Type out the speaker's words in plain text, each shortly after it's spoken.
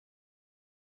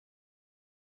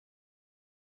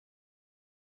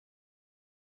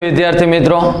विद्यार्थी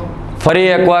मित्रों फरी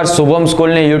एक बार शुभम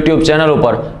स्कूल ने यूट्यूब चैनल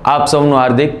पर आप सबनु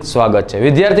हार्दिक स्वागत है।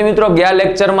 विद्यार्थी मित्रों गया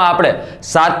लेक्चर में आपणे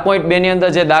 7.2 ની અંદર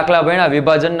જે દાખલા ભણ્યા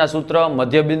વિભાજનના સૂત્ર,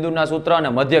 મધ્ય બિંદુના સૂત્ર અને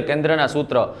મધ્ય કેન્દ્રના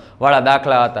સૂત્ર વાળા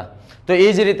દાખલા હતા। તો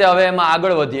એ જ રીતે હવે એમાં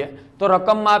આગળ વધીએ તો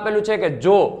રકમમાં આપેલું છે કે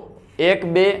જો 1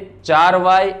 2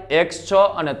 4y x6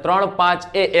 અને 3 5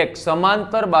 એ એક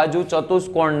સમાંતર બાજુ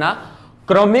ચતુષ્કોણના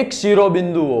क्रमिक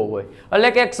शिरोबिंदुओ होय એટલે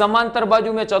કે એક સમાંતર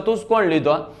બાજુ મેં ચતુષ્કોણ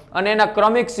લીધો અને એના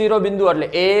ક્રમિક શિરોબિંદુ એટલે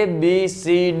A B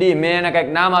C D મેં એને કંઈક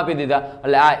નામ આપી દીધા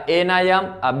એટલે આ A ના યામ,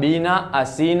 આ B ના, આ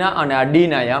C ના અને આ D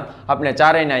ના યામ આપણે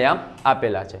ચારેયના યામ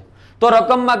આપેલા છે। તો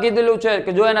રકમમાં કીધેલું છે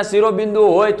કે જો એના શિરોબિંદુઓ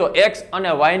હોય તો x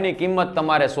અને y ની કિંમત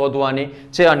તમારે શોધવાની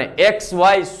છે અને x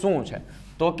y શું છે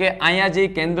તો કે અહીંયા જે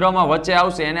કેન્દ્રમાં વચ્ચે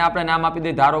આવશે એને આપણે નામ આપી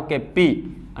દઈએ ધારો કે P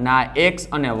અને આ x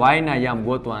અને y ના યામ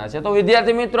ગોતવાના છે। તો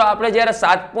વિદ્યાર્થી મિત્રો આપણે જ્યારે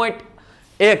 7.1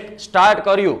 સ્ટાર્ટ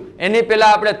કર્યું એની પહેલા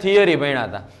આપણે થિયરી ભણ્યા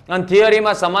હતા અને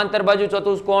થિયરીમાં સમાંતર બાજુ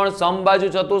ચતુષ્કોણ, સમબાજુ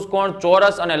ચતુષ્કોણ,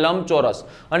 ચોરસ અને લંબચોરસ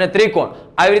અને ત્રિકોણ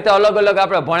આવી રીતે અલગ અલગ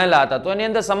આપણે ભણેલા હતા। તો એની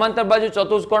અંદર સમાંતર બાજુ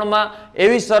ચતુષ્કોણમાં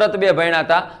એવી શરત બે ભણ્યા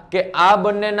હતા કે આ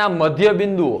બંનેના મધ્ય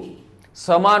બિંદુઓ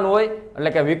સમાન હોય એટલે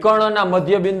કે વિકર્ણના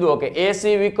મધ્ય બિંદુઓ કે AC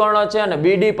વિકર્ણ છે અને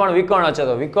BD પણ વિકર્ણ છે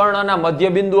તો વિકર્ણના મધ્ય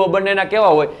બિંદુઓ બંનેના કેવા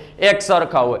હોય એક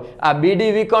સરખા હોય। આ BD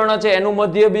વિકર્ણ છે એનું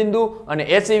મધ્ય બિંદુ અને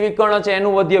AC વિકર્ણ છે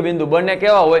એનું મધ્ય બિંદુ બંને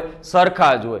કેવા હોય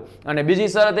સરખા જ હોય। અને બીજી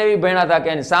શરત એવી ભણ્યા હતા કે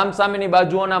એની સામસામેની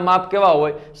બાજુઓના માપ કેવા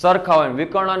હોય સરખા હોય,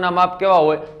 વિકર્ણના માપ કેવા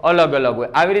હોય અલગ અલગ હોય।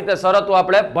 આવી રીતે શરતો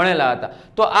આપણે ભણેલા હતા।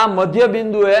 તો આ મધ્ય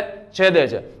બિંદુએ છેદે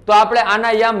છે તો આપણે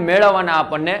આના યામ મેળવવાના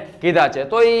આપણને કીધા છે।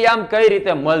 તો એ યામ કઈ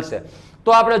રીતે મળશે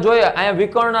તો આપણે જોઈએ અહીંયા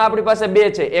વિકર્ણ આપણી પાસે બે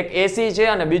છે, એક AC છે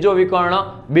અને બીજો વિકર્ણ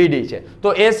BD છે। તો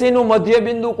AC નું મધ્ય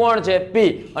બિંદુ કોણ છે P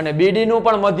અને BD નું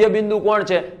પણ મધ્ય બિંદુ કોણ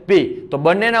છે P। તો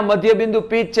બંનેના મધ્ય બિંદુ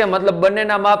P જ છે મતલબ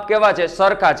બંનેના માપ કેવા છે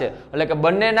સરખા છે એટલે કે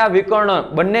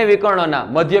બંને વિકર્ણના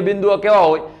મધ્ય બિંદુઓ કેવા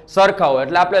હોય સરખા હોય।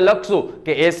 એટલે આપણે લખશું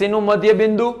કે AC નું મધ્ય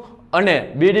બિંદુ અને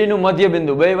BD નું મધ્ય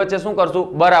બિંદુ બે વચ્ચે શું કરશું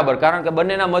બરાબર, કારણ કે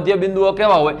બંનેના મધ્ય બિંદુઓ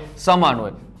કેવા હોય સમાન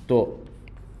હોય। તો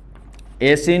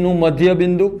AC નું મધ્ય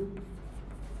બિંદુ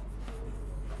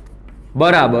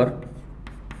बराबर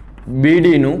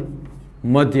BD નું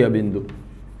મધ્ય બિંદુ।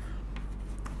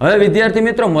 હવે વિદ્યાર્થી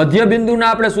મિત્રો મધ્ય બિંદુના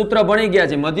આપણે સૂત્ર ભણી ગયા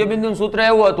છે। મધ્ય બિંદુનું સૂત્ર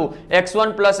એવું હતું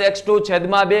x1 + x2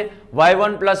 છેદમાં 2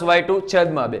 y1 + y2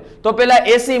 છેદમાં 2। તો પેલા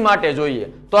AC માટે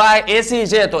જોઈએ તો આ AC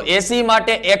છે તો AC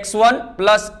માટે x1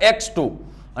 + x2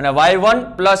 અને y1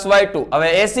 + y2। હવે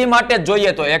AC માટે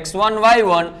જોઈએ તો x1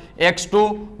 y1 x2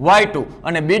 y2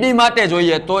 અને BD માટે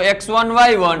જોઈએ તો x1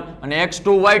 y1 અને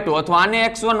x2 y2 અથવા આને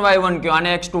x1 y1 કયો આને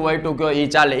x2 y2 કયો એ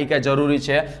ચાલે, એ કઈ જરૂરી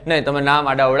છે નહીં, તમે નામ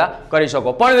આડાવડા કરી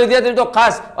શકો। પણ વિદ્યાર્થી તો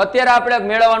ખાસ અત્યારે આપણે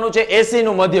મેળવવાનું છે AC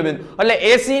નું મધ્ય બિંદુ એટલે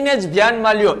AC ને જ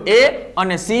ધ્યાનમાં લ્યો A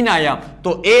અને C ના યામ।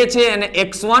 તો A છે અને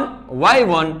x1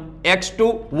 y1 x2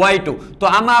 y2। તો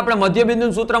આમાં આપણે મધ્ય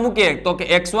બિંદુનું સૂત્ર મૂકીએ તો કે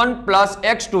x1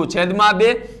 + x2 છેદમાં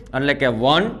 2 એટલે કે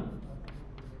 1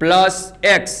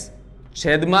 + x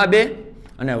છેદમાં 2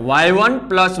 અને y1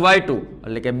 + y2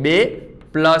 એટલે કે 2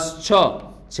 + 6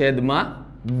 છેદમાં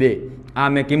 2। આ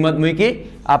મેં કિંમત મૂકી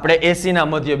આપણે AC ના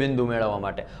મધ્ય બિંદુ મેળવવા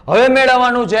માટે। હવે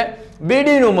મેળવવાનું છે BD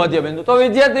નું મધ્ય બિંદુ। તો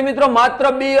વિદ્યાર્થી મિત્રો માત્ર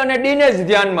B અને D ને જ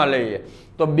ધ્યાનમાં લઈએ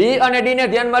તો B અને D ને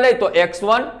ધ્યાનમાં લઈએ તો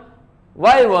x1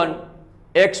 y1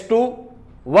 x2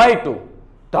 y2।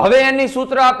 તો હવે એની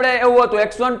સૂત્ર આપણે એવું હતું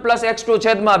x1 + x2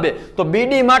 છેદમાં 2। તો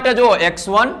BD માટે જો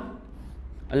x1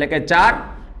 એટલે કે 4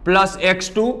 +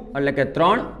 x2 એટલે કે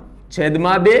 3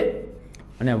 છેદમાં 2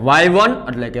 અને y1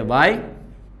 એટલે કે y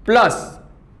પ્લસ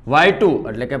y2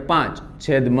 એટલે કે 5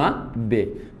 છેદમાં 2।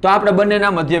 તો આપણે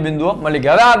બંનેના મધ્ય બિંદુઓ મળી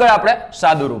ગયા। હવે આગળ આપણે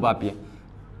સાદુરૂપ આપીએ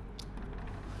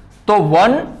તો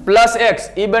 1 + x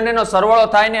એ બંનેનો સરવાળો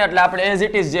થાય ને એટલે આપણે એઝ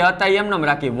ઇટ ઇઝ જે હતા એમ નામ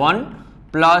રાખીએ 1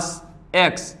 +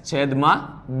 x છેદમાં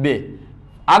 2।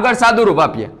 આગળ સાદુરૂપ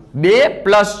આપીએ 2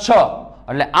 + 6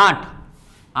 એટલે 8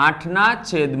 8 ના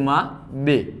છેદમાં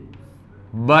 2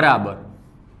 બરાબર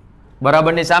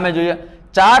બરાબરની સામે જોઈએ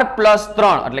 4 +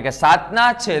 3 એટલે કે 7 ના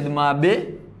છેદમાં 2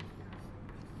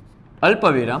 અલ્પ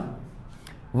વિરામ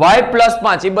y +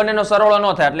 5 એ બંનેનો સરવાળો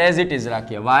ન થાય એટલે એઝ ઇટ ઇઝ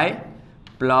રાખીએ y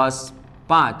 +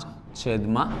 5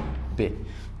 છેદમાં 2।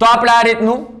 તો આપણે આ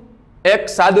રીતનું એક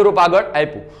સાદુરૂપ આગળ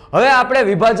આપ્યું। હવે આપણે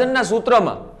વિભાજનના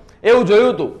સૂત્રમાં એવું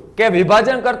જોયું હતું કે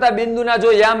વિભાજન કરતા બિંદુના જો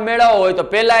યામ મેળવવો હોય તો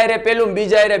પહેલા એરે પહેલું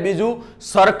બીજા એરે બીજું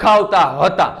સરખાવતા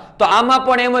હતા। તો આમાં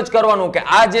પણ એમ જ કરવાનું કે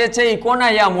આ જે છે એ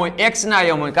કોના યામ હોય x ના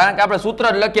યામ હોય, કારણ કે આપણે સૂત્ર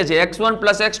જ લખીએ છીએ x1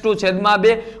 + x2 છેદમાં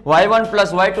 2 y1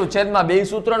 + y2 છેદમાં 2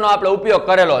 સૂત્રનો આપણે ઉપયોગ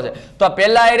કરેલો છે। તો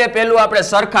પહેલા એરે પહેલું આપણે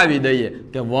સરખાવી દઈએ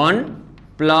કે 1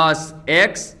 +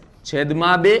 x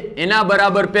છેદમાં 2 એના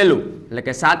બરાબર પહેલું એટલે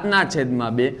કે 7 ના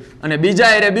છેદમાં 2 અને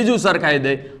બીજા એરે બીજું સરખાવી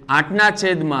દઈએ 8 ના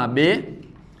છેદમાં 2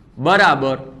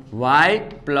 बराबर y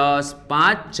પ્લસ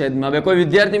 5/2. કોઈ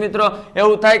વિદ્યાર્થી મિત્રો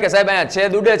એવું થાય કે સાહેબ અહીંયા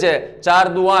છેદ ઉડે છે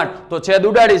 4 દુ 8 તો છેદ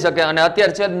ઉડાડી શકે અને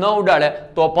અત્યારે છેદ ન ઉડાડે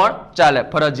તો પણ ચાલે,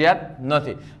 ફરજિયાત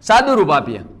નથી. સાદું રૂપ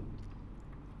આપીએ.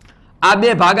 આ બે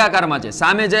ભાગાકારમાં છે,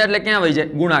 સામે જાય એટલે ક્યાં વહી જાય?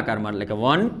 ગુણાકારમાં. એટલે કે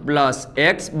 1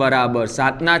 + x બરાબર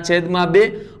 7/2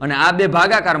 અને આ બે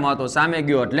ભાગાકારમાં હતો, સામે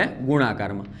ગયો એટલે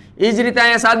ગુણાકારમાં. એ જ રીતે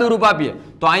અહીંયા સાદું રૂપ આપીએ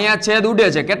તો અહીંયા છેદ ઉડે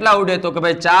છે, કેટલા ઉડે? તો કે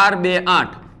ભાઈ 4 2 8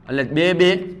 એટલે 2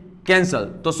 2 કેન્સલ,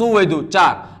 તો શું વધ્યું?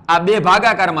 4. આ બે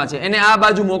ભાગાકારમાં છે એને આ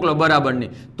બાજુ મોકલો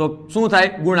બરાબરની, તો શું થાય?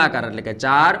 ગુણાકાર. એટલે કે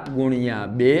 4 ×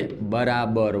 2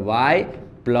 બરાબર y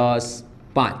પ્લસ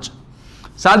 5.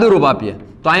 સાદું રૂપ આપીએ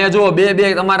તો અહીંયા જુઓ 2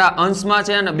 2 તમારા અંશમાં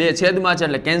છે અને 2 છેદમાં છે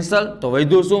એટલે કેન્સલ, તો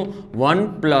વધ્યું શું? 1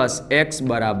 + x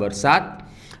બરાબર 7.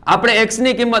 આપણે x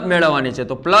ની કિંમત મેળવવાની છે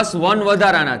તો +1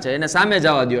 વધારાના છે એને સામે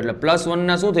જવા દો એટલે +1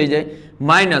 ના શું થઈ જાય?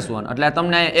 -1. એટલે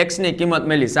તમને x ની કિંમત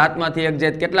મળી, 7 માંથી 1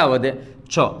 જાય કેટલા વધે?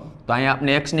 6. તો અહીંયા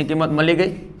આપણે x ની કિંમત મળી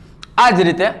ગઈ. આ જ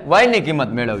રીતે y ની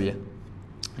કિંમત મેળવીએ.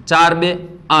 4 2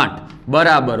 8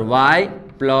 બરાબર y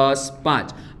પ્લસ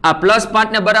 5. આ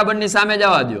 +5 ને બરાબરની સામે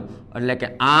જવા દો એટલે કે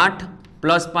 8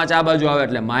 + 5 આ બાજુ આવે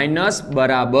એટલે માઇનસ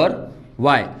બરાબર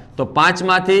y. તો 5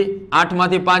 માંથી 8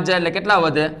 માંથી 5 જાય એટલે કેટલા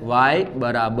વધે? y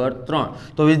બરાબર 3.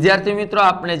 તો વિદ્યાર્થી મિત્રો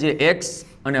આપણે જે x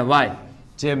અને y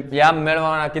જે યામ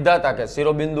મેળવવાના કીધા હતા કે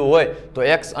શિરોબિંદુ હોય તો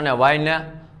x અને y ને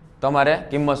તમારે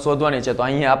કિંમત શોધવાની છે, તો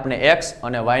અહીંયા આપણે x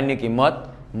અને y ની કિંમત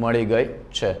મળી ગઈ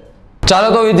છે. ચાલો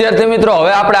તો વિદ્યાર્થી મિત્રો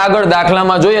હવે આપણે આગળ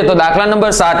દાખલામાં જોઈએ તો દાખલા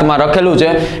નંબર 7 માં લખેલું છે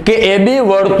કે AB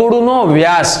વર્તુળનો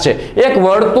વ્યાસ છે. એક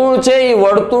વર્તુળ છે, એ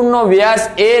વર્તુળનો વ્યાસ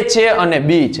A છે અને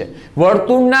B છે.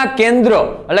 વર્તુળના કેન્દ્ર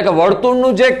એટલે કે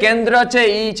વર્તુળનું જે કેન્દ્ર છે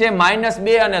એ છે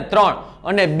 -2 અને 3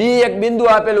 અને B એક બિંદુ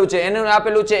આપેલું છે, એનું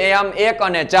આપેલું છે યામ 1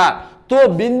 અને 4. તો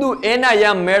બિંદુ A ના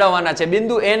યામ મેળવવાના છે.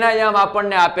 બિંદુ A ના યામ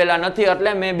આપણને આપેલા નથી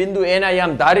એટલે મેં બિંદુ A ના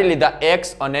યામ ધારી લીધા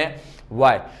x અને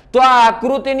y. તો આ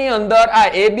આકૃતિની અંદર આ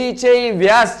AB છે એ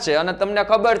વ્યાસ છે અને તમને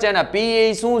ખબર છે એના P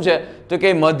એ શું છે તો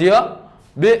કે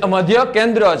મધ્ય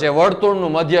કેન્દ્ર છે,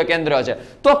 વર્તુળનું મધ્ય કેન્દ્ર છે.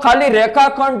 તો ખાલી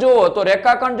રેખાખંડ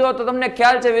જુઓ તો તમને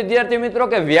ખ્યાલ છે વિદ્યાર્થી મિત્રો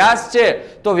કે વ્યાસ છે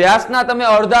તો વ્યાસના તમે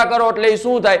અડધા કરો એટલે એ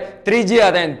શું થાય?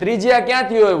 ત્રિજ્યા થાય. ત્રિજ્યા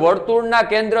ક્યાંથી હોય? વર્તુળના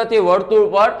કેન્દ્રથી વર્તુળ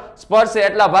પર સ્પર્શે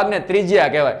એટલા ભાગને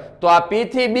ત્રિજ્યા કહેવાય. તો આ P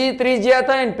થી B ત્રિજ્યા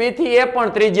થાય ને P થી A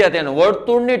પણ ત્રિજ્યા થાય.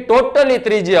 વર્તુળની ટોટલી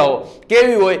ત્રિજ્યાઓ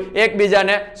કેવી હોય?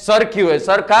 એકબીજાને સરખી હોય,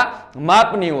 સરખા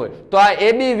માપની હોય. તો આ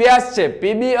AB વ્યાસ છે,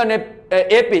 PB અને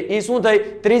AP ઈ શું થઈ?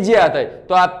 ત્રિજ્યા થઈ.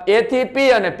 તો આ A થી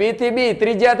P અને P થી B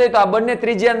ત્રિજ્યા થઈ. તો આ બંને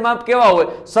ત્રિજ્યાના માપ કેવા હોય?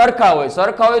 સરખા હોય.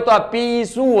 સરખા હોય તો આ P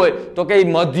શું હોય તો કે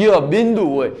મધ્ય બિંદુ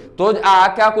હોય. તો જ આ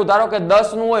આખું ધારો કે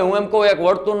 10 નું હોય, હું એમ કહું એક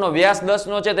વર્તુળનો વ્યાસ 10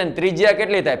 નો છે તેની ત્રિજ્યા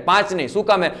કેટલી થાય? 5 ની. શું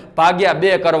કામે? ભાગ્યા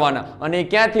 2 કરવાના. અને એ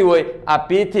ક્યાંથી હોય? આ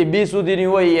P થી B સુધીની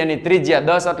હોય એની ત્રિજ્યા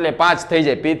 10 એટલે 5 થઈ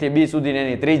જાય. P થી B સુધીની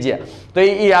એની ત્રિજ્યા. તો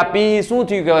એ આ P શું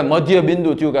થયું કહેવાય? મધ્ય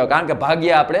બિંદુ થયું કહેવાય, કારણ કે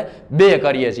ભાગ્યા આપણે 2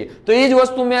 કરીએ છીએ. તો એ જ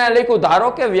વસ્તુ મેં લખ્યું.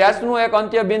 ધારો કે વ્યાસનું એક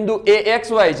અંત્ય બિંદુ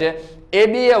AXY છે.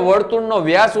 AB એ વર્તુળનો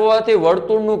વ્યાસ હોવાથી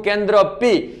વર્તુળનું કેન્દ્ર P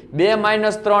 2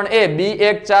 - 3a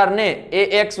B1 4 ને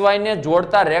AXY ને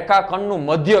જોડતા રેખાખંડનું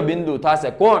મધ્ય બિંદુ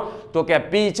થશે. કોણ? તો કે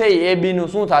P છે એ AB નું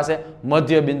શું થશે?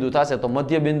 મધ્ય બિંદુ થશે. તો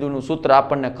મધ્ય બિંદુનું સૂત્ર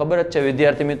આપણને ખબર જ છે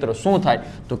વિદ્યાર્થી મિત્રો. શું થાય?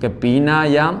 તો કે P ના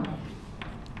યામ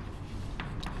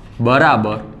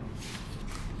બરાબર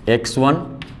x1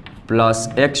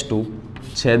 + x2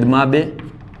 છેદમાં 2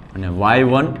 અને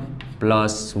y1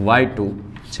 + y2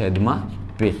 છેદમાં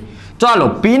 2. ચાલો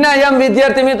P ના યામ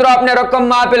વિદ્યાર્થી મિત્રો આપણે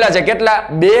રકમમાં આપેલા છે કેટલા?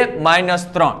 2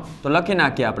 - 3. તો લખી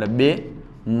નાખીએ આપણે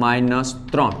 2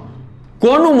 - 3.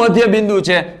 કોનું મધ્ય બિંદુ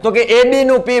છે? તો કે AB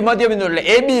નું P મધ્ય બિંદુ એટલે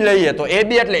AB લઈએ તો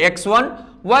AB એટલે x1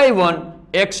 y1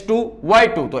 x2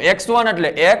 y2. તો x1 એટલે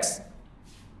x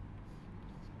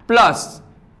પ્લસ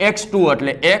x2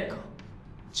 એટલે 1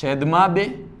 છેદમાં 2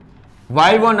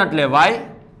 y1 એટલે y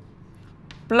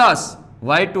પ્લસ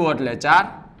y2 એટલે 4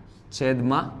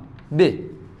 છેદમાં 2.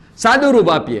 સાદું રૂપ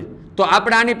આપીએ તો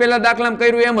આપણે આની પહેલા દાખલામાં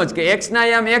કર્યું એમ જ કે x ના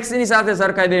યામ x ની સાથે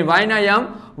સરખાઈ દઈએ, y ના યામ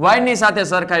y ની સાથે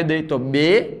સરખાઈ દઈએ. તો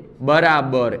 2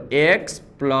 બરાબર x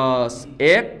પ્લસ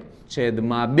 1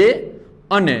 છેદમાં 2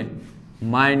 અને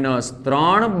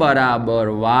 -3 બરાબર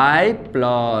y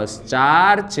પ્લસ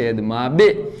 4 છેદમાં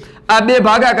 2. આ બે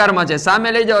ભાગાકારમાં છે, સામે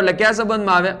લઈ જાઓ એટલે કયા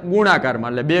સંબંધમાં આવે?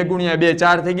 ગુણાકારમાં. એટલે 2 × 2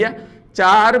 4 થઈ ગયા.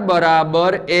 4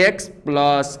 બરાબર x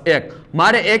પ્લસ 1.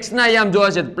 મારે x ના યામ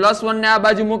જોવા છે, +1 ને આ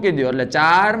બાજુ મૂકી દો એટલે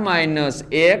 4 -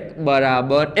 1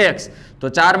 બરાબર x. તો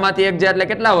 4 માંથી 1 જાય એટલે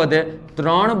કેટલા વધે?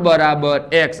 3 બરાબર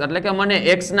x. એટલે કે મને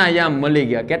x ના યામ મળી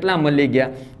ગયા. કેટલા મળી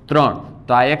ગયા? 3.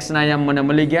 તો આ x ના યામ મને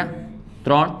મળી ગયા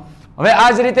 3. હવે આ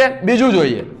જ રીતે બીજું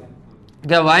જોઈએ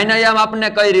કે y ના યામ આપણને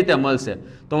કઈ રીતે મળશે.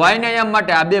 તો y ના યામ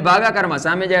માટે આ બે ભાગાકારમાં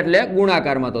સામે જાય એટલે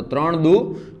ગુણાકારમાં. તો 3 દુ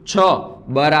 6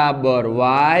 બરાબર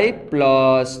y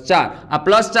પ્લસ 4. આ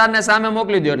પ્લસ 4 ને સામે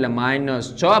મોકલી દો એટલે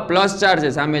 -6 પ્લસ 4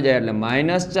 છે સામે જાય એટલે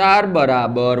 -4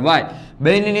 બરાબર y.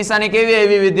 બેની નિશાની કેવી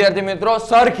આવી વિદ્યાર્થી મિત્રો?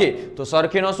 સરખી. તો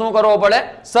સરખીનો શું કરવો પડે?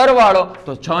 સરવાળો.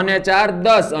 તો 6 ને 4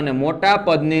 10 અને મોટા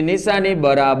પદની નિશાની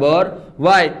બરાબર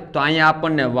y. તો અહીંયા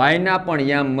આપણને y ના પણ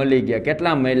યામ મળી ગયા.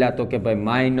 કેટલા મળ્યા? તો કે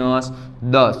ભાઈ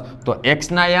 -10. તો x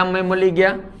ના યામ મળી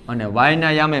ગયા અને y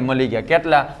ના યામે મળી ગયા.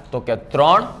 કેટલા? તો કે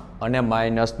 3 અને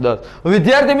 -10.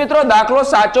 વિદ્યાર્થી મિત્રો દાખલો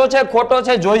સાચો છે ખોટો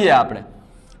છે જોઈએ આપણે.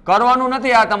 કરવાનું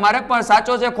નથી આ તમારે, પણ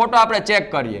સાચો છે ખોટો આપણે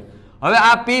ચેક કરીએ. હવે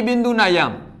આ p બિંદુના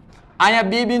યામ, અહીંયા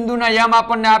b બિંદુના યામ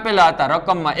આપણને આપેલા હતા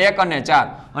રકમમાં 1 અને 4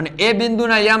 અને એ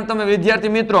બિંદુના યામ તમે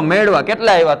વિદ્યાર્થી મિત્રો મેળવા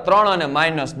કેટલા આવ્યા? 3 અને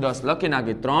 -10. લખી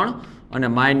નાખી 3 અને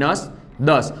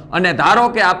 -10. અને ધારો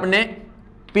કે આપને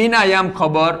p ના યામ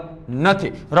ખબર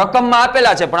નથી, રકમમાં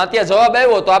આપેલા છે પણ અત્યારે જવાબ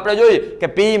આવ્યો તો આપણે જોઈએ કે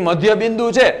p મધ્ય બિંદુ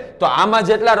છે. તો આમાં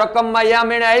જેટલા રકમમાં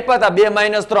યામ એને આપ્યા હતા 2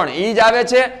 - 3 ઈ જ આવે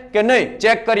છે કે નહીં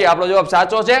ચેક કરીએ આપણો જવાબ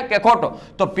સાચો છે કે ખોટો.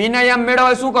 તો p ના યામ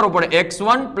મેળવવા શું કરવું પડે?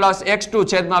 x1 + x2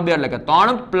 છેદમાં 2 એટલે કે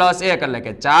 3 + 1 એટલે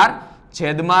કે 4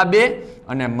 છેદમાં 2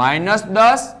 અને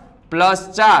 -10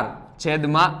 + 4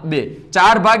 છેદમાં 2.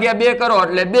 4 ભાગ્યા 2 કરો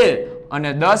એટલે 2 અને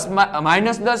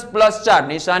 -10 + 4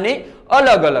 નિશાની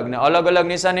અલગ અલગ ને અલગ અલગ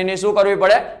નિશાનીની શું કરવી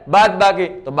પડે? બાદબાકી.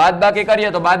 તો બાદબાકી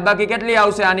કરીએ તો બાદબાકી કેટલી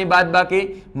આવશે? આની બાદબાકી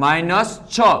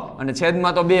 -6 અને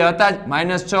છેદમાં તો 2 હતા જ.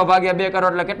 -6 ભાગ્યા 2 કરો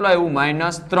એટલે કેટલો આવ્યું?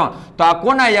 -3. તો આ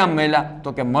કોના યામ મળ્યા? તો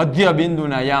કે મધ્ય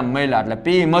બિંદુના યામ મળ્યા. એટલે p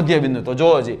મધ્ય બિંદુ. તો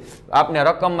જોવો જી આપણે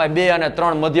રકમમાં 2 અને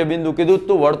 3 મધ્ય બિંદુ કીધું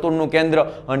તું, વર્તુળનું કેન્દ્ર,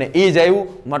 અને ઈ જ આવ્યું.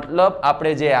 મતલબ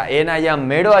આપણે જે આ એના યામ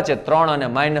મેળવ્યા છે 3 અને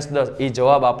 -10 ઈ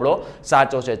જવાબ આપણો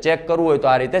સાચો છે. ચેક કરવું હોય તો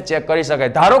આ રીતે ચેક કરી શકાય.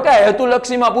 ધારો કે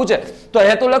હેતુલક્ષીમાં પૂછે તો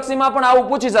હેતુલક્ષીમાં પણ આવું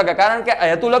પૂછી શકે, કારણ કે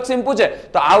હેતુલક્ષીમાં પૂછે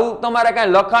તો આવું તમારે કઈ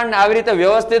લખાણ ને આવી રીતે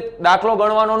વ્યવસ્થિત દાખલો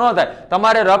ગણવાનો ન થાય.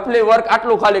 તમારે રફલી વર્ક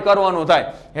આટલું ખાલી કરવાનું થાય.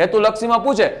 હેતુલક્ષીમાં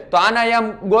પૂછે તો આના યામ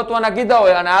ગોતવાના કીધા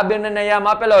હોય અને આ બંનેના યામ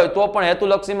આપેલા હોય તો પણ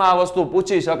હેતુલક્ષીમાં આ વસ્તુ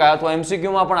પૂછી શકાય અથવા MCQ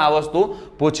માં પણ આ વસ્તુ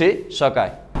પૂછી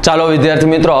શકાય. ચાલો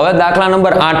વિદ્યાર્થી મિત્રો હવે દાખલા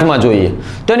નંબર 8 માં જોઈએ.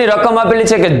 તો એની રકમ આપેલી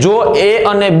છે કે જો a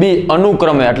અને b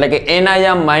અનુક્રમે એટલે કે a ના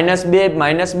યામ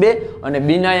 -2 અને b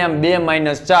ના યામ 2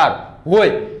 - 4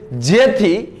 હોય,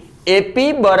 જેથી AP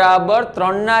બરાબર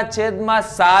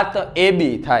 3/7 AB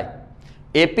થાય.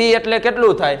 AP એટલે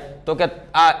કેટલું થાય? તો કે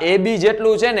આ AB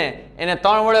જેટલું છે ને એને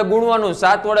 3 વડે ગુણવાનું,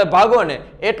 7 વડે ભાગો ને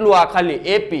એટલું આ ખાલી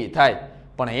AP થાય.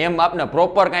 પણ એમ આપને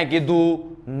પ્રોપર કાંઈ કીધું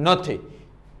નથી.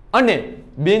 અને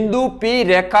બિંદુ P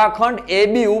રેખાખંડ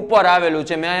AB ઉપર આવેલું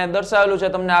છે. મેં અહીંયા દર્શાવેલું છે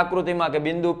તમને આકૃતિમાં કે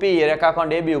બિંદુ P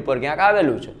રેખાખંડ AB ઉપર ક્યાંક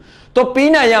આવેલું છે. તો P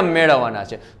ના યામ મેળવવાના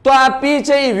છે. તો આ P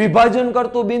છે એ વિભાજન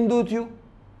કરતું બિંદુ થયું.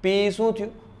 P શું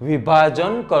થયું?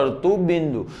 વિભાજન કરતું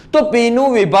બિંદુ. તો P નું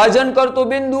વિભાજન કરતું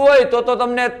બિંદુ હોય તો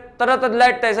તમને તરત જ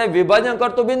લાઈટ થાય સાહેબ વિભાજન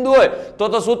કરતું બિંદુ હોય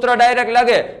તો સૂત્ર ડાયરેક્ટ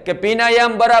લાગે કે P ના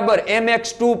યામ બરાબર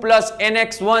mx2 +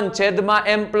 nx1 છેદમાં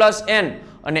m + n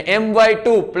અને my2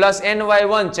 +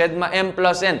 ny1 છેદમાં m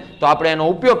 + n. તો આપણે એનો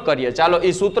ઉપયોગ કરીએ. ચાલો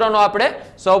એ સૂત્રનો આપણે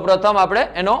સૌપ્રથમ આપણે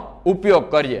એનો ઉપયોગ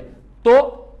કરીએ. તો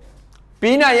P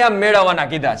ના યામ મેળવવાના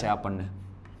કીધા છે આપણને,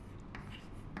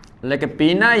 એટલે કે P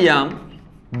ના યામ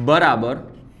બરાબર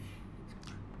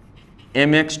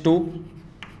mx2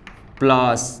 +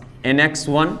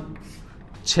 nx1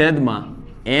 છેદમાં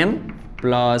m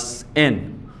 + n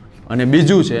અને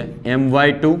બીજું છે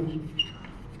my2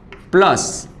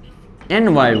 +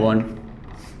 ny1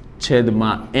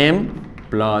 છેદમાં m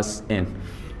 + n.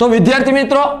 તો વિદ્યાર્થી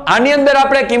મિત્રો આની અંદર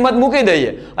આપણે કિંમત મૂકી દઈએ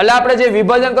એટલે આપણે જે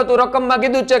વિભાજન કરતું રકમમાં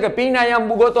કીધું છે કે P ના યામ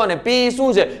ગોતો અને P શું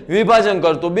છે? વિભાજન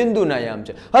કરતું બિંદુના યામ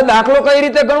છે. હવે દાખલો કઈ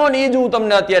રીતે ગણવો ને એ જ હું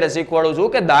તમને અત્યારે શીખવાડું છું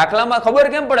કે દાખલામાં ખબર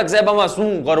કેમ પડે કે સાહેબ આમાં શું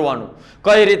કરવાનું,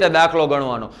 કઈ રીતે દાખલો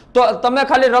ગણવાનો. તો તમે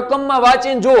ખાલી રકમમાં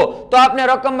વાંચીને જુઓ તો આપણે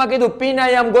રકમમાં કીધું P ના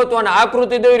યામ ગોતવાના,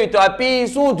 આકૃતિ દોરી તો આ P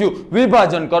શું થયું?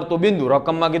 વિભાજન કરતું બિંદુ.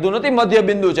 રકમમાં કીધું નથી મધ્ય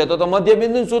બિંદુ છે તો મધ્ય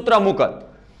બિંદુ સૂત્ર મુકત,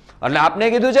 એટલે આપણે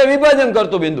કીધું છે વિભાજન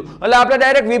કરતું બિંદુ, એટલે આપણે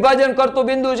ડાયરેક્ટ વિભાજન કરતું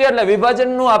બિંદુ છે એટલે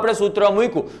વિભાજનનું આપણે સૂત્ર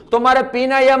મૂક્યું. તો મારે P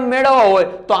ના યામ મેળવવા હોય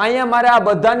તો અહીંયા મારે આ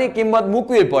બધાની કિંમત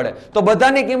મૂકવી પડે. તો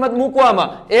બધાની કિંમત મૂકવામાં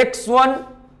x1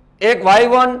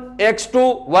 y1 x2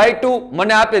 y2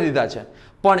 મને આપી દીધા છે,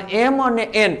 પણ m અને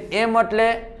n, m એટલે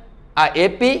આ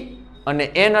AP અને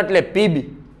n એટલે PB,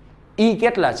 ઈ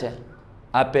કેટલા છે?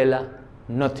 આપેલા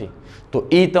નથી. તો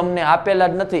ઈ તમને આપેલા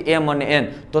જ નથી m અને n.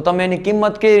 તો તમે એની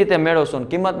કિંમત કેવી રીતે મેળવશો?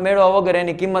 કિંમત મેળવવા વગર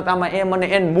એની કિંમત આમાં m અને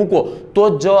n મૂકો તો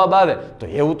જ જવાબ આવે. તો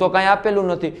એવું તો કાંઈ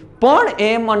આપેલું નથી, પણ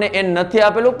m અને n નથી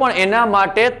આપેલું, પણ એના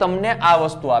માટે તમને આ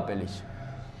વસ્તુ આપેલી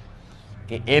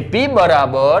છે કે AP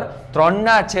બરાબર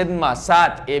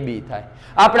 3/7 AB થાય.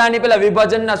 આપણે આની પેલા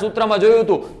વિભાજનના સૂત્રમાં જોયું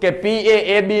હતું કે P એ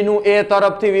AB નું a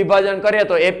તરફથી વિભાજન કરીએ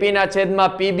તો AP ના છેદમાં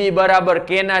PB બરાબર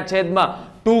k ના છેદમાં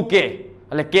 2k.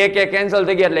 એટલે કે કેન્સલ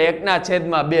થઈ ગયા એટલે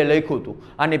 1/2 લખ્યું હતું.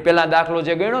 આની પેલા દાખલો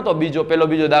જે ગણ્યો તો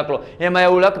બીજો દાખલો એમાં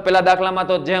એવું લખ પેલા દાખલામાં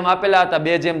તો જેમ આપેલા હતા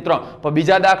 2:3 પણ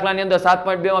બીજા દાખલાની અંદર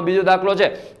 7.2 માં બીજો દાખલો છે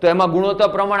તો એમાં ગુણોત્તર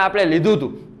પ્રમાણ આપણે લીધું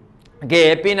હતું કે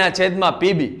એપી ના છેદમાં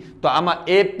પીબી. તો આમાં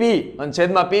એપી અને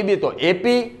છેદમાં પીબી તો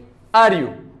એપી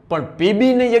આર્યું પણ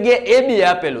પીબી ની જગ્યાએ એબી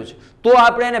આપેલું છે. તો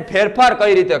આપણે એને ફેરફાર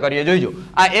કઈ રીતે કરીએ જોઈજો.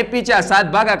 આ એપી છે, આ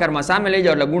 7 ભાગાકારમાં સામે લઈ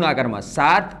જાઓ એટલે ગુણાકારમાં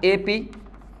 7 એપી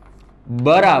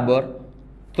બરાબર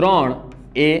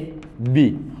 3ab.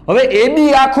 હવે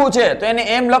એબી આખું છે તો એને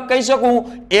એમ કહી શકું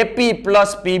એપી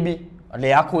પ્લસ પીબી એટલે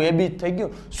આખું એબી થઈ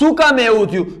ગયું. શું કામ એવું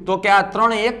થયું તો કે આ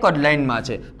ત્રણ એક જ લાઈનમાં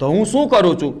છે તો હું શું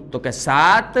કરું છું તો કે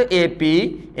 7 એપી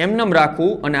એમનેમ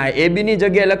રાખું અને આ એબી ની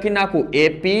જગ્યાએ લખી નાખું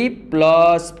એપી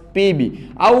પ્લસ પીબી.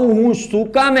 આવું હું શું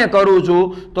કામે કરું છું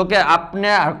તો કે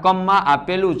આપને રકમમાં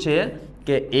આપેલું છે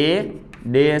કે એ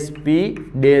ડેશ પી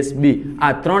ડેશ બી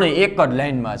આ ત્રણે એક જ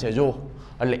લાઈનમાં છે જો.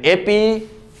 એટલે એપી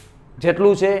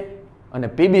જેટલું છે અને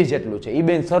પીબી જેટલું છે એ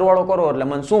બેન સરવાળો કરો એટલે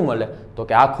મને શું મળે તો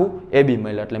કે આખું એબી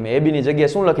મળે. એટલે મેં એબી ની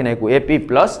જગ્યાએ શું લખી નાખ્યું એપી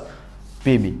પ્લસ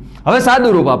પીબી. હવે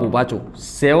સાદું રૂપ આપું પાછું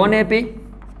 7 એપી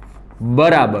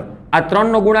બરાબર આ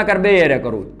 3 નો ગુણાકાર 2 એરે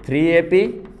કરું 3 એપી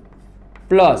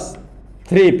પ્લસ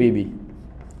 3 પીબી.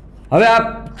 હવે આ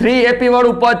 3 એપી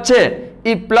વાળું પદ છે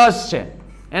એ પ્લસ છે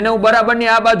એને હું બરાબરની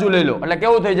આ બાજુ લઈ લઉં એટલે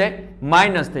કેવું થઈ જાય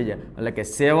માઇનસ થઈ જાય. એટલે કે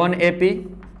 7 એપી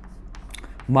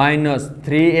માઇનસ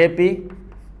 3 એપી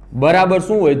બરાબર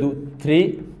શું વધ્યું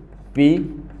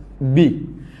 3pb.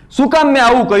 શું કામ મેં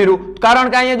આવું કર્યું કારણ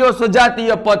કે અહીંયા જો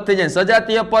સજાતીય પદ થઈ જાય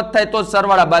સજાતીય પદ થાય તો જ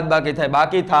સરવાળા બાદબાકી થાય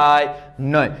બાકી થાય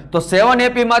નહીં. તો 7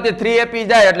 એપી માંથી 3 એપી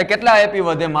જાય એટલે કેટલા એપી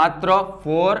વધે માત્ર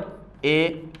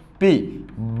 4ap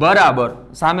બરાબર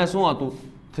સામે શું હતું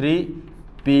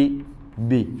 3pb.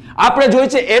 આપણે જોઈ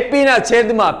છે એપી ના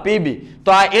છેદમાં પીબી તો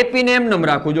આ એપી ને એમ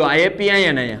રાખું જો આ એપી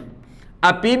અહીંયા ને અહીંયા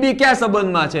આ પીબી ક્યાં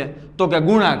સંબંધમાં છે તો કે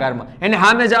ગુણાકારમાં એને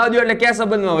સામે જવા દો એટલે ક્યાં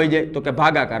સંબંધમાં વહી જાય તો કે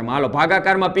ભાગાકારમાં. હાલો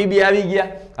ભાગાકારમાં પીબી આવી ગયા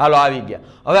હાલો આવી ગયા.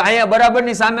 હવે અહીંયા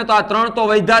બરાબરની સામે તો આ 3 તો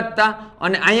વૈધા જ હતા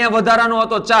અને અહીંયા વધારાનો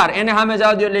હતો 4 એને સામે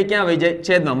જવા દો એટલે ક્યાં વહી જાય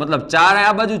છેદમાં મતલબ 4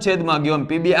 આ બાજુ છેદમાં ગયો અને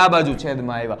પીબી આ બાજુ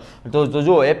છેદમાં આવ્યા. તો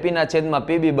જો એપી ના છેદમાં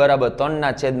પીબી બરાબર 3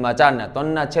 ના છેદમાં 4 ના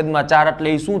 3 ના છેદમાં 4 એટલે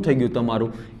એ શું થઈ ગયું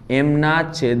તમારું એમ ના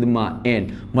છેદમાં એન.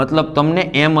 મતલબ તમને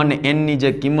એમ અને એન ની જે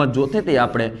કિંમત જોતી હતી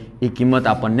આપણે એ કિંમત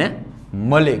આપણને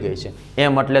મળી ગઈ છે.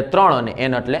 એમ એટલે 3 અને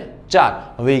એન એટલે 4.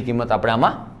 હવે એ કિંમત આપણે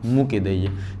આમાં મૂકી દઈએ.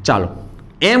 ચાલો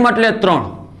એમ એટલે 3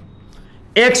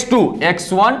 x2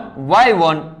 x1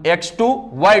 y1 x2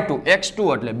 y2 x2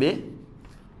 એટલે 2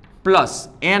 પ્લસ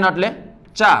n એટલે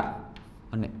 4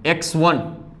 અને x1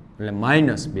 એટલે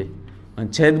 -2 અને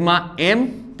છેદમાં m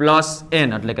પ્લસ n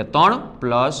એટલે કે 3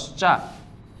 પ્લસ 4.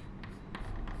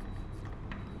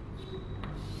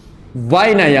 y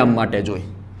ના યામ માટે જોઈ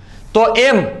તો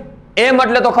m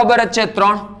એટલે તો ખબર જ છે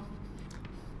 3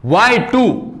 y2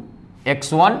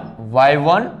 x1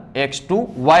 y1 x2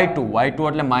 y2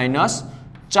 એટલે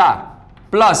 -4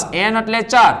 પ્લસ n એટલે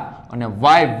 4 અને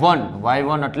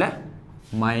y1 એટલે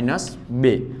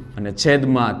 -2 અને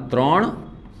છેદમાં 3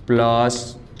 પ્લસ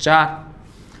 4.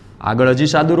 આગળ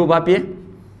હજી સાદું રૂપ આપીએ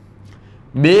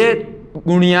 2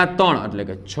 ગુણ્યા 3 એટલે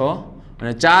કે 6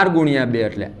 અને 4 ગુણ્યા 2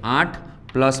 એટલે 8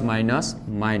 પ્લસ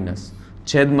માઇનસ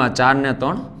છેદમાં 4 ને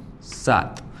 3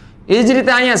 7. એ જ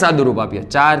રીતે અહીંયા સાદું રૂપ આપીએ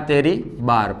 4 તેરી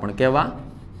 12 પણ કેવા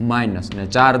માઇનસ ને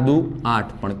 4 દુ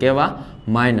 8 પણ કેવા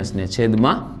માઇનસ ને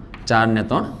છેદમાં 4 ને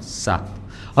 3 7.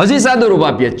 હજી સાદું રૂપ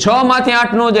આપીએ 6 માંથી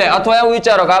 8 નો જાય અથવા એવું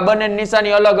વિચારો કે આ બંને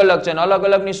નિશાની અલગ અલગ છે ને અલગ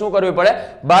અલગ ની શું કરવી પડે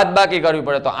બાદબાકી કરવી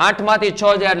પડે. તો 8 માંથી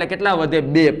 6 જાય એટલે કેટલા વધે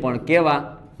 2 પણ કેવા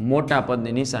મોટા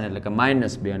પદની નિશાની એટલે કે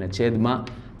 -2 અને છેદમાં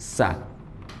 7.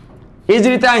 એ જ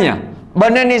રીતે અહીંયા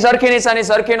બંનેની સરખી નિશાની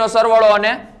સરખીનો સરવાળો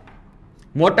અને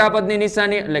મોટા પદની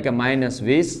નિશાની એટલે કે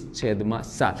 -20 છેદમાં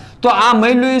 7. તો આ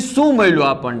મળ્યું એ શું મળ્યું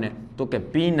આપણને તો કે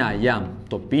પી ના યામ.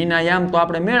 તો પી ના યામ તો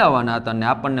આપણે મેળવવાના હતા અને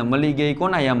આપણને મળી ગઈ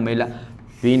કોના યામ મળ્યા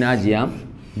પી ના જ યામ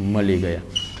મળી ગયા.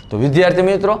 તો વિદ્યાર્થી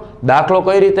મિત્રો દાખલો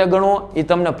કઈ રીતે ગણવો એ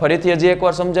તમને ફરીથી હજી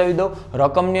એકવાર સમજાવી દઉં.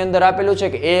 રકમની અંદર આપેલું છે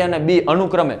કે એ અને બી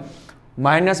અનુક્રમે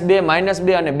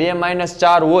 -2 અને 2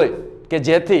 -4 હોય કે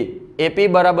જેથી એપી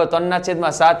બરાબર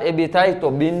 3/7 AB થાય તો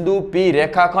બિંદુ પી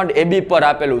રેખાખંડ AB પર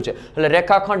આપેલું છે એટલે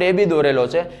રેખાખંડ AB દોરેલો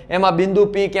છે એમાં બિંદુ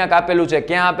પી ક્યાંક આપેલું છે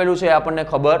ક્યાં આપેલું છે આપણને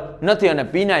ખબર નથી અને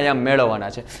પી ના યામ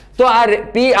મેળવવાના છે. તો આ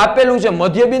પી આપેલું છે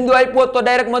મધ્યબિંદુ આપ્યો તો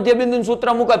ડાયરેક્ટ મધ્યબિંદુનું સૂત્ર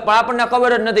મૂકત પણ આપણને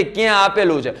ખબર જ નથી ક્યાં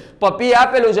આપેલું છે પણ પી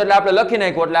આપેલું છે એટલે આપણે લખી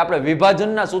નાખ્યું એટલે આપણે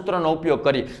વિભાજનના સૂત્રનો ઉપયોગ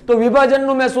કરી. તો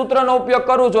વિભાજનનું મેં સૂત્રનો ઉપયોગ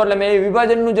કરું છું એટલે મેં એ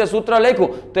વિભાજનનું જે સૂત્ર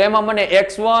લખ્યું તો એમાં મને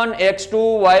x1 x2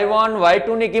 y1 y2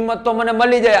 ની કિંમત તો મને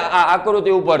મળી જાય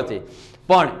આકૃતિ ઉપરથી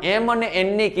પણ એમ અને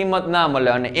એનની કિંમત ના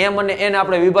મળે. અને એમ અને એન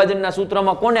આપણે વિભાજનના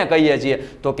સૂત્રમાં કોને કહીએ છીએ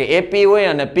તો કે એપી હોય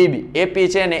અને પીબી. એપી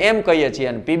છે ને એમ કહીએ છીએ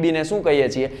અને પીબી ને શું કહીએ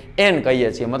છીએ એન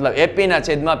કહીએ છીએ. મતલબ એપીના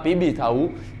છેદમાં પીબી થવું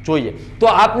જોઈએ. તો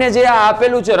આપને જે આ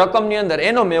આપેલું છે રકમની અંદર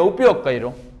એનો મેં ઉપયોગ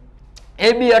કર્યો.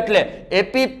 એબી એટલે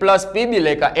એપી પ્લસ પીબી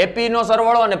લેખા. એપી નો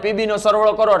સરવાળો અને પીબી નો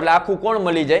સરવાળો કરો એટલે આખું કોણ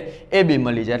મળી જાય એબી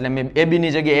મળી જાય. એટલે મેં એબી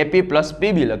ની જગ્યાએ એપી પ્લસ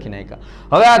પીબી લખી નાખ્યા.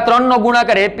 હવે આ 3 નો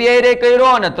ગુણાકાર એપી હારે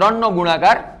કર્યો અને 3 નો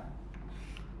ગુણાકાર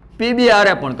પીબી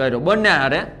હારે પણ કર્યો. બંને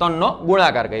હારે 3 નો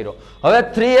ગુણાકાર કર્યો. હવે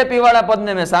 3AP વાળા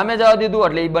પદને મેં સામે જવા દીધું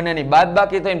એટલે એ બંનેની બાદ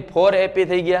બાકી થઈને 4AP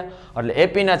થઈ ગયા. એટલે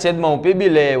એપી ના છેદમાં હું પીબી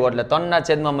લઈ આવ્યો એટલે 3 ના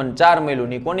છેદમાં મને 4 મળ્યું.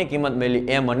 ની કોની કિંમત મળી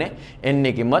એમ અને એન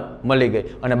ની કિંમત મળી ગઈ.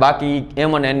 અને બાકી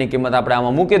એમ અને એન ની કિંમત આપણે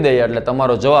આમાં મૂકી દઈએ એટલે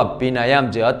તમારો જવાબ પી ના યામ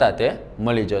જે હતા તે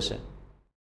મળી જશે.